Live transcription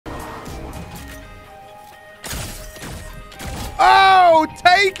Oh,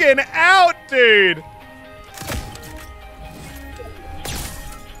 taken out, dude.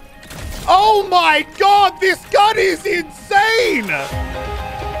 Oh my God, this gun is insane.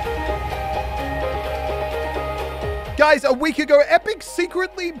 Guys, a week ago, Epic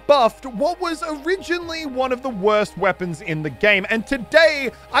secretly buffed what was originally one of the worst weapons in the game. And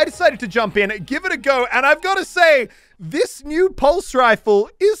today, I decided to jump in, give it a go, and I've got to say, this new pulse rifle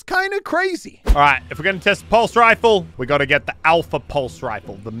is kind of crazy. All right, if we're going to test the pulse rifle, we got to get the alpha pulse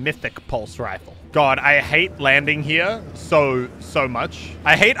rifle, the mythic pulse rifle. God, I hate landing here so much.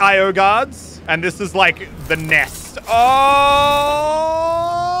 I hate IO guards, and this is like the nest. Oh,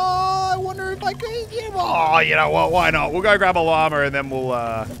 I wonder if I could. Oh, you know what? Why not? We'll go grab a llama, and then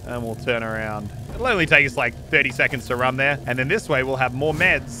we'll turn around. It'll only take us like 30 seconds to run there. And then this way, we'll have more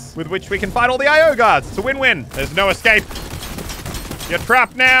meds with which we can fight all the IO guards. It's a win-win. There's no escape. You're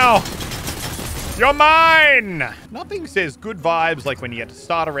trapped now. You're mine. Nothing says good vibes like when you get to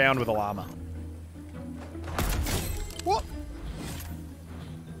start around with a llama. What?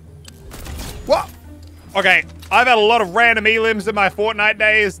 What? Okay, I've had a lot of random elims in my Fortnite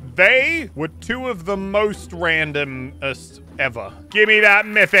days. They were two of the most randomest ever. Give me that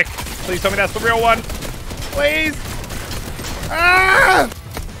mythic. Please tell me that's the real one. Please. Ah!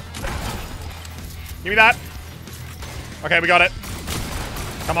 Give me that. Okay, we got it.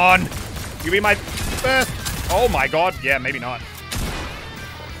 Come on. Give me my first. Oh my God. Yeah, maybe not.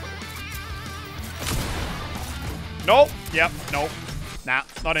 Nope. Yep. Nope. Nah,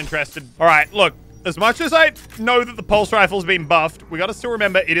 not interested. All right, look. As much as I know that the pulse rifle's been buffed, we got to still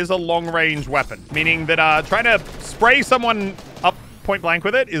remember it is a long-range weapon, meaning that trying to spray someone up point blank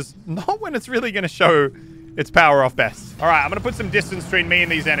with it is not when it's really going to show its power off best. All right, I'm going to put some distance between me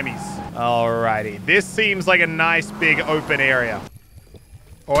and these enemies. Alrighty, this seems like a nice big open area.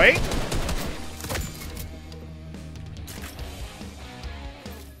 Oi.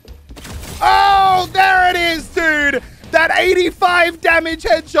 Oh, there it is, dude. That 85 damage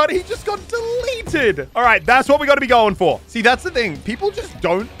headshot, he just got deleted. All right, that's what we got to be going for. See, that's the thing. People just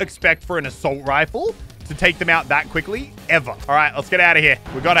don't expect for an assault rifle to take them out that quickly, ever. All right, let's get out of here.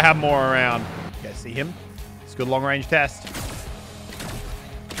 We got to have more around. You guys see him? It's a good long-range test.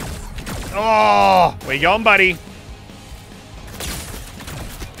 Oh, where you going, buddy?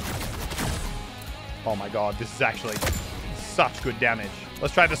 Oh my God, this is actually such good damage.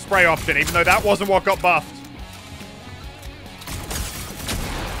 Let's try the spray option, even though that wasn't what got buffed.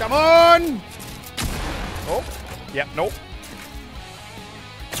 Come on! Oh, yep, nope.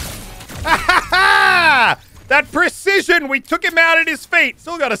 That precision! We took him out at his feet.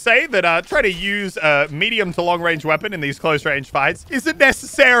 Still gotta say that trying to use a medium to long range weapon in these close range fights isn't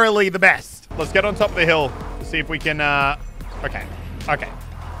necessarily the best. Let's get on top of the hill to see if we can, okay,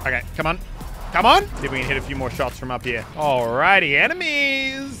 come on. Come on! See if we can hit a few more shots from up here. Alrighty,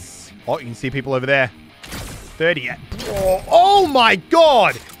 enemies! Oh, you can see people over there. 30. Oh my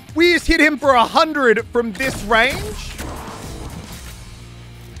God! We just hit him for 100 from this range.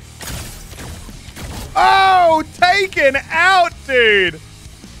 Oh, taken out, dude.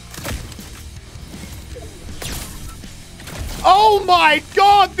 Oh my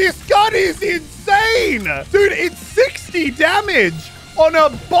God, this gun is insane. Dude, it's 60 damage on a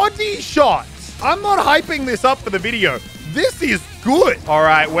body shot. I'm not hyping this up for the video. This is good. All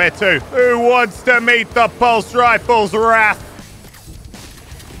right, where to? Who wants to meet the pulse rifle's wrath?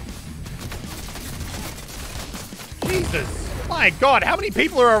 Jesus. My God, how many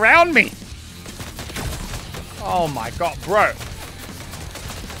people are around me? Oh my God, bro.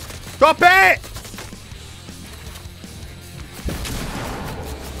 Stop it!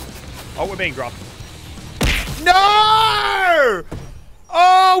 Oh, we're being dropped. No!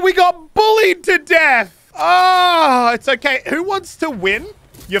 Oh, we got bullied to death. Oh, it's okay. Who wants to win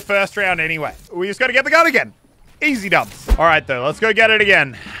your first round anyway? We just got to get the gun again. Easy dubs. All right, though. Let's go get it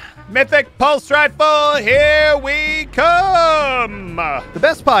again. Mythic Pulse Rifle, here we come! The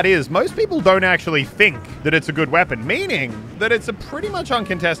best part is, most people don't actually think that it's a good weapon, meaning that it's a pretty much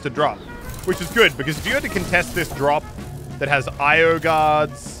uncontested drop, which is good, because if you had to contest this drop that has IO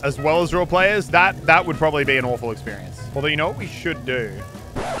guards as well as real players, that would probably be an awful experience. Although, you know what we should do?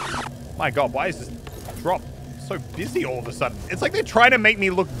 My God, why is this drop so busy all of a sudden? It's like they're trying to make me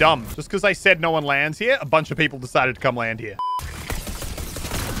look dumb. Just because I said no one lands here, a bunch of people decided to come land here.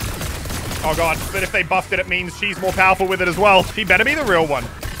 Oh God, but if they buffed it, it means she's more powerful with it as well. She better be the real one.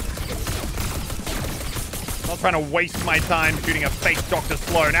 Not trying to waste my time shooting a fake Dr.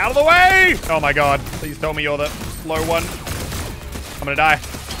 Sloan. Out of the way! Oh my God, please tell me you're the slow one. I'm gonna die.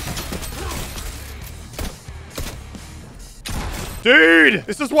 Dude,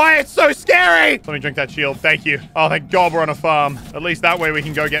 this is why it's so scary. Let me drink that shield. Thank you. Oh, thank God we're on a farm. At least that way we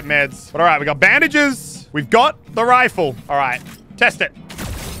can go get meds. But all right, we got bandages. We've got the rifle. All right, test it.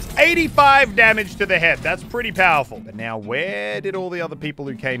 85 damage to the head. That's pretty powerful. But now where did all the other people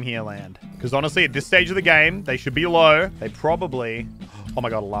who came here land? Because honestly, at this stage of the game, they should be low. They probably... Oh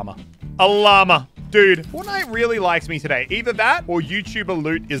my God, a llama. A llama. Dude, Fortnite really likes me today. Either that or YouTuber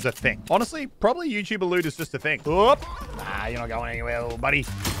loot is a thing. Honestly, probably YouTuber loot is just a thing. Oop. Nah, you're not going anywhere, little buddy.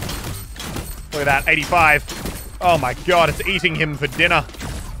 Look at that, 85. Oh my God, it's eating him for dinner.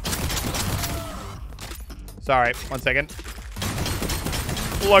 Sorry, 1 second.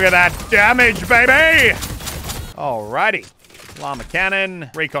 Look at that damage, baby! Alrighty. Llama cannon,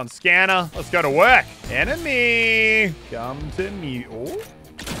 recon scanner. Let's go to work. Enemy, come to me. Oh.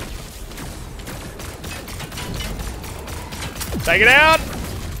 Take it out.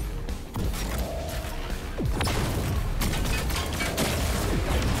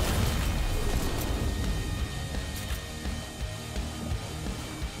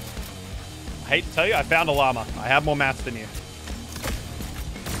 I hate to tell you, I found a llama. I have more mats than you.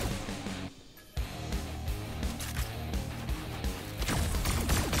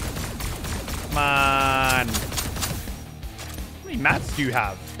 Come on. How many mats do you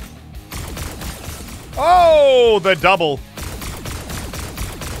have? Oh, the double.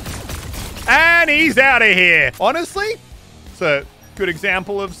 And he's out of here. Honestly, it's a good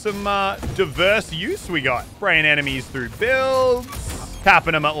example of some diverse use we got. Spraying enemies through builds,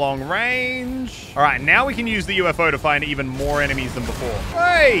 tapping them at long range. All right, now we can use the UFO to find even more enemies than before.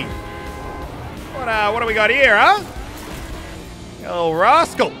 Hey, what do we got here, huh? Oh,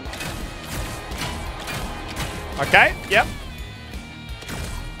 rascal. Okay, yep.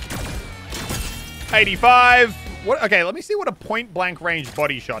 85. What? Okay, let me see what a point-blank range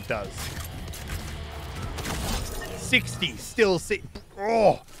body shot does. 60, still see.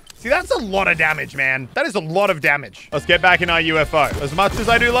 Oh, see, that's a lot of damage, man. That is a lot of damage. Let's get back in our UFO. As much as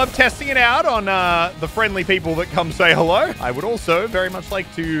I do love testing it out on the friendly people that come say hello, I would also very much like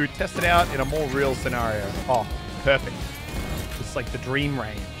to test it out in a more real scenario. Oh, perfect. It's like the dream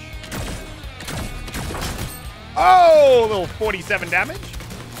range. Oh, a little 47 damage.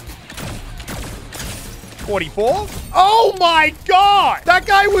 44. Oh my God! That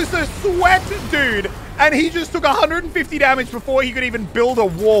guy was a sweat dude. And he just took 150 damage before he could even build a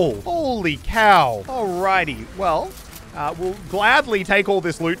wall. Holy cow. Alrighty. Well, we'll gladly take all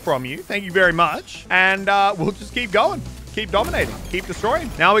this loot from you. Thank you very much. And we'll just keep going. Keep dominating. Keep destroying.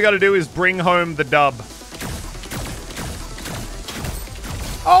 Now we got to do is bring home the dub.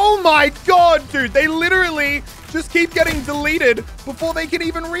 Oh my God, dude. They literally just keep getting deleted before they can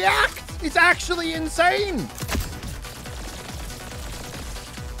even react. It's actually insane.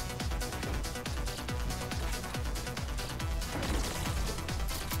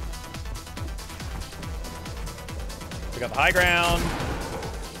 We got the high ground.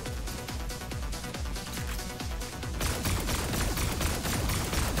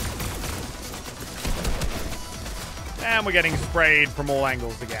 And we're getting sprayed from all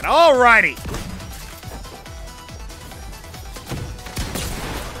angles again. Alrighty.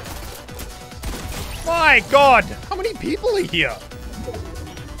 My God. How many people are here?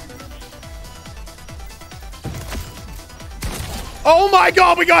 Oh my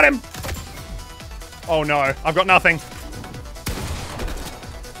God, we got him. Oh no, I've got nothing.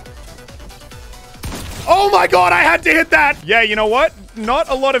 Oh my God, I had to hit that. Yeah, you know what? Not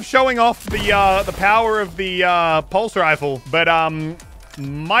a lot of showing off the power of the pulse rifle, but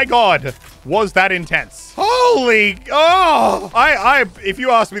my God, was that intense. Holy, oh, if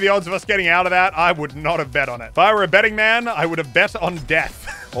you asked me the odds of us getting out of that, I would not have bet on it. If I were a betting man, I would have bet on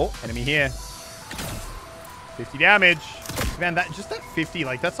death. Oh, enemy here. 50 damage. Man, that 50,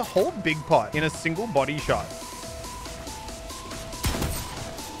 like, that's a whole big pot in a single body shot.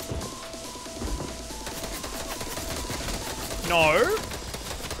 No.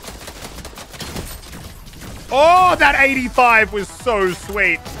 Oh, that 85 was so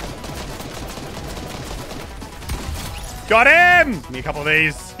sweet. Got him. Give me a couple of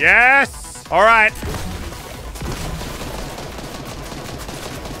these. Yes. All right.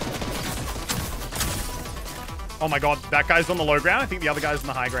 Oh my God, that guy's on the low ground. I think the other guy's on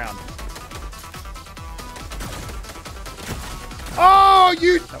the high ground. Oh,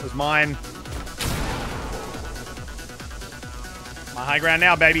 that was mine. My high ground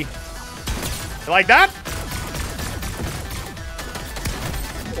now, baby. You like that?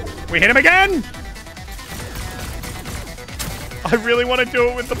 We hit him again. I really want to do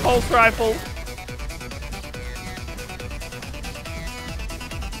it with the pulse rifle.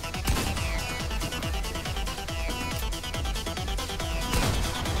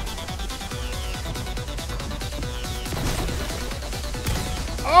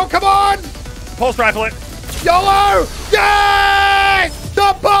 Oh, come on! Pulse rifle it. YOLO! Yes!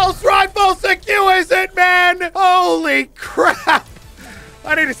 The pulse rifle secures it, man! Holy crap!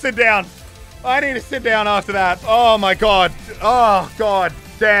 I need to sit down. I need to sit down after that. Oh, my God. Oh, God.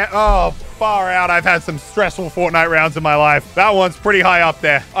 Damn. Oh, far out. I've had some stressful Fortnite rounds in my life. That one's pretty high up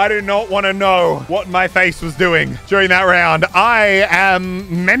there. I do not want to know what my face was doing during that round. I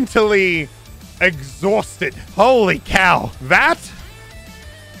am mentally exhausted. Holy cow. That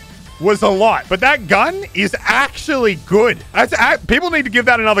was a lot. But that gun is actually good. People need to give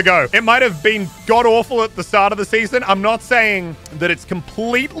that another go. It might have been god-awful at the start of the season. I'm not saying that it's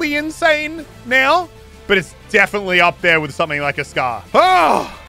completely insane now, but it's definitely up there with something like a Scar. Oh,